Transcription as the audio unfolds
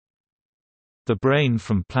The Brain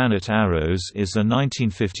from Planet Arous is a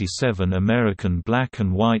 1957 American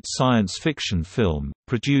black-and-white science fiction film,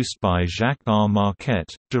 produced by Jacques R.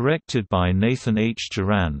 Marquette, directed by Nathan H.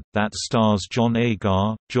 Duran, that stars John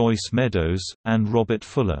Agar, Joyce Meadows, and Robert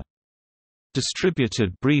Fuller.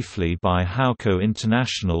 Distributed briefly by Howco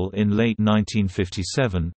International in late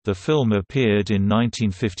 1957, the film appeared in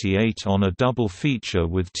 1958 on a double feature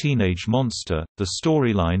with Teenage Monster. The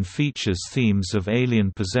storyline features themes of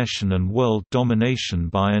alien possession and world domination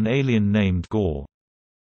by an alien named Gore.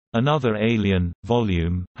 Another alien,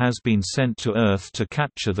 Volume, has been sent to Earth to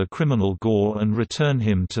capture the criminal Gore and return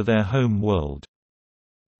him to their home world.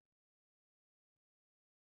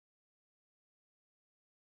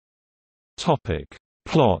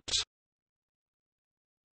 Plot.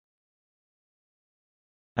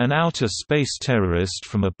 An outer space terrorist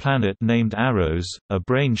from a planet named Arous, a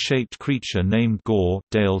brain-shaped creature named Gore,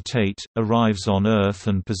 Dale Tate, arrives on Earth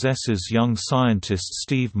and possesses young scientist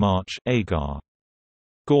Steve March, Agar.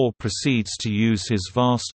 Gore proceeds to use his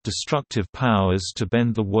vast, destructive powers to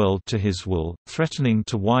bend the world to his will, threatening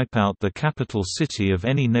to wipe out the capital city of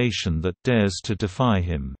any nation that dares to defy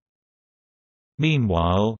him.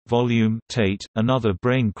 Meanwhile, Volume Tate, another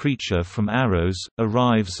brain creature from Arous,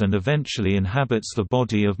 arrives and eventually inhabits the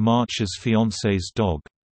body of March's fiancée's dog.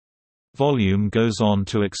 Volume goes on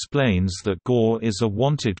to explains that Gore is a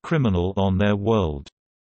wanted criminal on their world.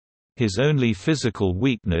 His only physical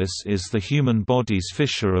weakness is the human body's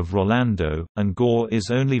fissure of Rolando, and Gore is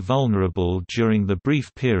only vulnerable during the brief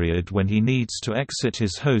period when he needs to exit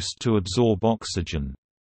his host to absorb oxygen.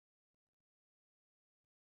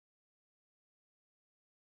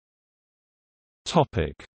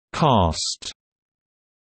 Cast.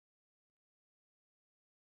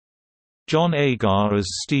 John Agar as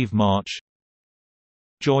Steve March,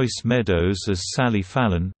 Joyce Meadows as Sally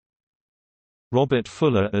Fallon, Robert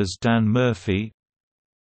Fuller as Dan Murphy,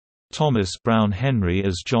 Thomas Brown Henry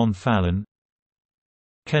as John Fallon,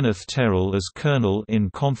 Kenneth Terrell as Colonel in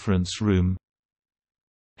Conference Room,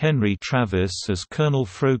 Henry Travis as Colonel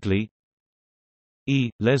Frogley,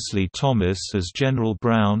 Leslie Thomas as General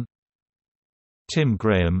Brown, Tim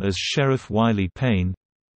Graham as Sheriff Wiley Payne,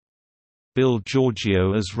 Bill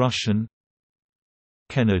Giorgio as Russian,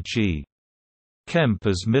 Kenna G. Kemp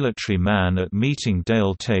as military man at meeting,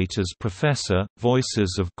 Dale Tate as Professor,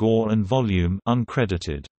 voices of Gore and Volume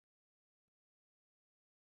uncredited.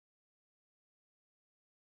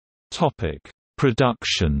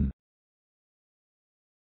 Production.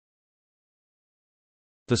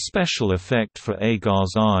 The special effect for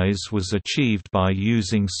Agar's eyes was achieved by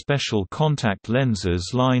using special contact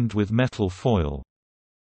lenses lined with metal foil.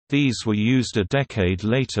 These were used a decade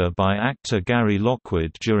later by actor Gary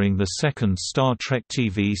Lockwood during the second Star Trek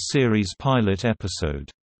TV series pilot episode,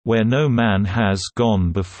 "Where No Man Has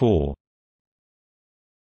Gone Before."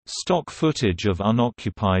 Stock footage of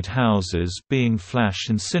unoccupied houses being flash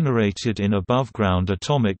incinerated in above-ground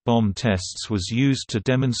atomic bomb tests was used to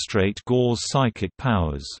demonstrate Gore's psychic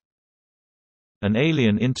powers. An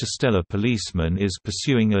alien interstellar policeman is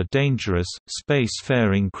pursuing a dangerous,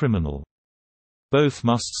 space-faring criminal. Both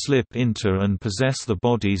must slip into and possess the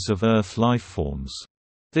bodies of Earth lifeforms.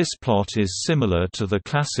 This plot is similar to the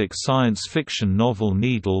classic science fiction novel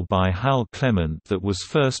Needle by Hal Clement that was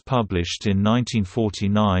first published in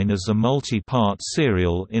 1949 as a multi-part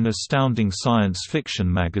serial in Astounding Science Fiction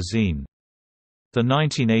magazine. The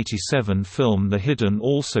 1987 film The Hidden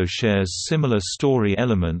also shares similar story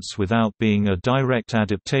elements without being a direct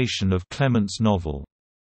adaptation of Clement's novel.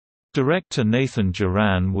 Director Nathan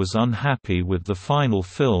Duran was unhappy with the final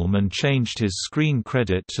film and changed his screen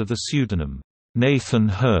credit to the pseudonym Nathan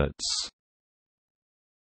Hertz.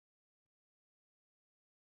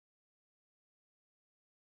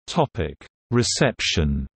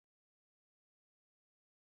 Reception.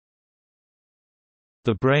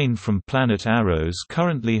 The Brain from Planet Arous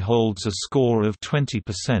currently holds a score of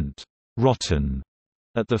 20% rotten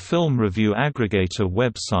at the film review aggregator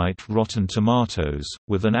website Rotten Tomatoes,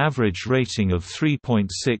 with an average rating of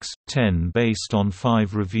 3.6/10 based on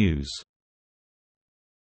 5 reviews.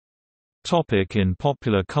 In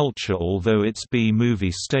popular culture, although its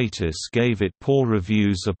B-movie status gave it poor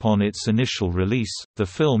reviews upon its initial release, the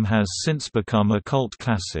film has since become a cult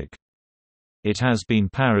classic. It has been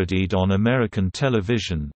parodied on American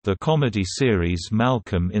television. The comedy series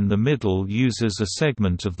Malcolm in the Middle uses a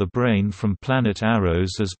segment of The Brain from Planet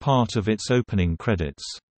Arous as part of its opening credits.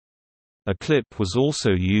 A clip was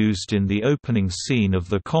also used in the opening scene of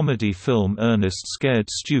the comedy film Ernest Scared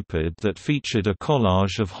Stupid that featured a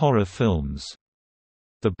collage of horror films.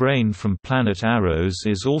 The brain from Planet Arous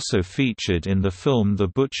is also featured in the film The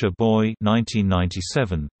Butcher Boy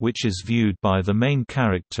 1997, which is viewed by the main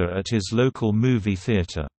character at his local movie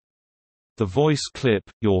theater. The voice clip,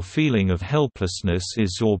 "Your feeling of helplessness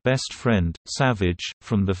is your best friend, Savage,"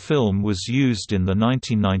 from the film was used in the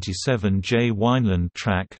 1997 Jay Wineland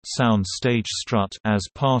track Sound Stage Strut as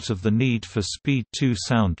part of the Need for Speed 2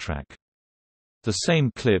 soundtrack. The same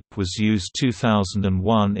clip was used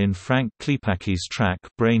 2001 in Frank Klepacki's track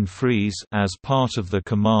Brain Freeze as part of the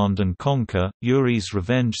Command & Conquer, Yuri's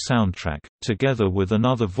Revenge soundtrack, together with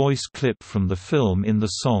another voice clip from the film in the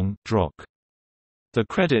song Drock. The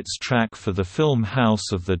credits track for the film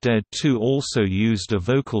House of the Dead 2 also used a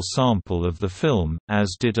vocal sample of the film,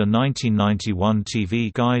 as did a 1991 TV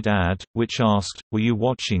Guide ad, which asked, "Were you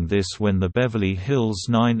watching this when the Beverly Hills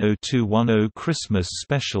 90210 Christmas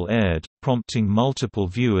special aired?" prompting multiple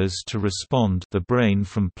viewers to respond, "The brain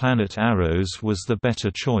from Planet Arous was the better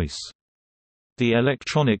choice." The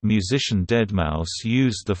electronic musician deadmau5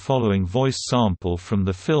 used the following voice sample from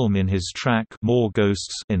the film in his track More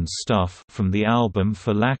Ghosts in Stuff from the album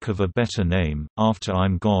For Lack of a Better Name. "After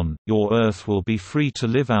I'm gone, your Earth will be free to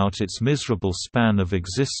live out its miserable span of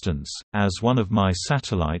existence, as one of my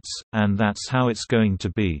satellites, and that's how it's going to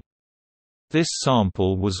be." This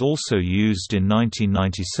sample was also used in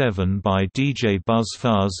 1997 by DJ Buzz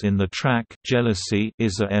Fuzz in the track Jealousy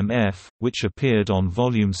Is a MF, which appeared on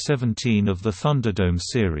Volume 17 of the Thunderdome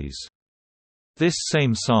series. This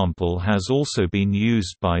same sample has also been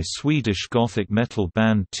used by Swedish gothic metal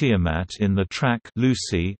band Tiamat in the track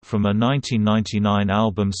Lucy from a 1999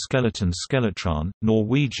 album Skeleton Skeletron,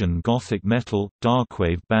 Norwegian gothic metal,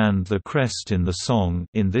 darkwave band The Crest in the song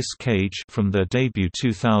In This Cage from their debut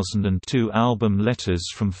 2002 album Letters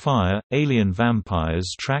from Fire, Alien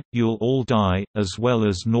Vampires track You'll All Die, as well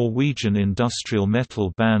as Norwegian industrial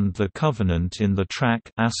metal band The Covenant in the track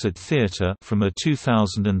Acid Theatre from a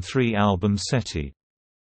 2003 album SETI.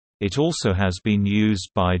 It also has been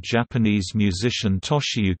used by Japanese musician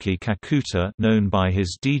Toshiyuki Kakuta, known by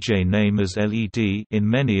his DJ name as LED, in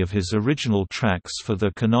many of his original tracks for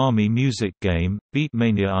the Konami music game,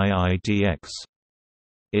 Beatmania IIDX.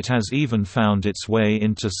 It has even found its way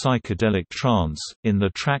into psychedelic trance, in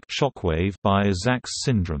the track Shockwave by Isaacs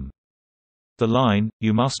Syndrome. The line,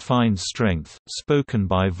 "You must find strength," spoken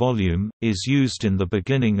by Volume, is used in the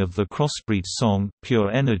beginning of the Crossbreed song,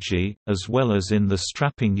 Pure Energy, as well as in the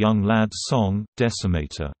strapping young lad's song,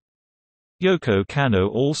 Decimator. Yoko Kanno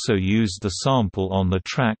also used the sample on the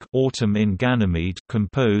track Autumn in Ganymede,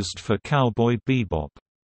 composed for Cowboy Bebop.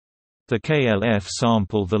 The KLF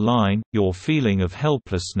sample the line, "Your feeling of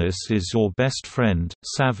helplessness is your best friend,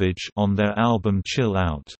 Savage," on their album Chill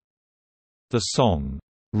Out. The song,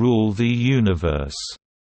 "Rule the Universe"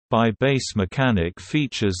 by Bass Mechanic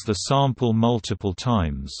features the sample multiple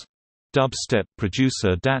times. Dubstep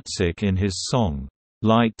producer Datsyk in his song,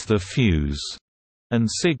 "Light the Fuse," and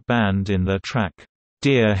Sig Band in their track,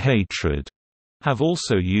 "Dear Hatred," have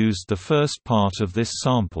also used the first part of this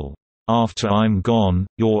sample. "After I'm gone,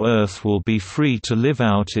 your Earth will be free to live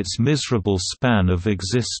out its miserable span of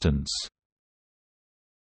existence."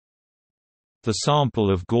 The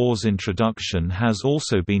sample of Gore's introduction has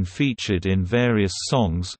also been featured in various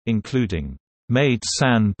songs, including "Maid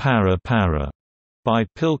San Para Para" by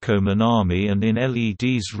Pilko Manami and in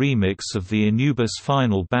LED's remix of the Anubis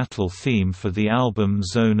Final Battle theme for the album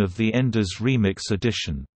Zone of the Enders Remix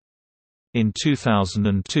Edition. In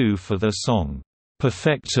 2002 for their song,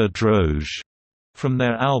 "Perfekter Droge" from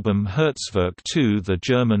their album Herzwerk 2, the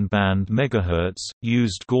German band Megahertz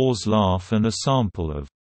used Gore's laugh and a sample of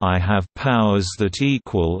 "I have powers that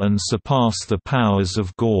equal and surpass the powers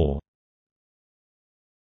of Gore."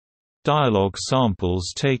 Dialogue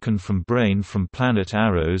samples taken from Brain from Planet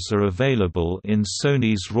Arous are available in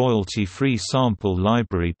Sony's royalty-free sample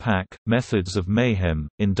library pack, Methods of Mayhem,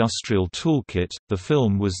 Industrial Toolkit. The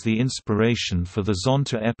film was the inspiration for the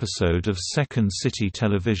Zonta episode of Second City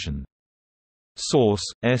Television. Source: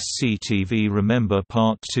 SCTV Remember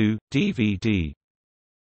Part 2, DVD.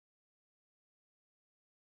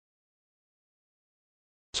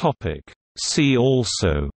 See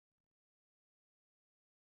also: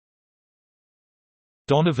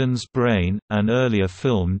 Donovan's Brain, an earlier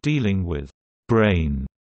film dealing with brain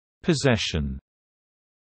possession.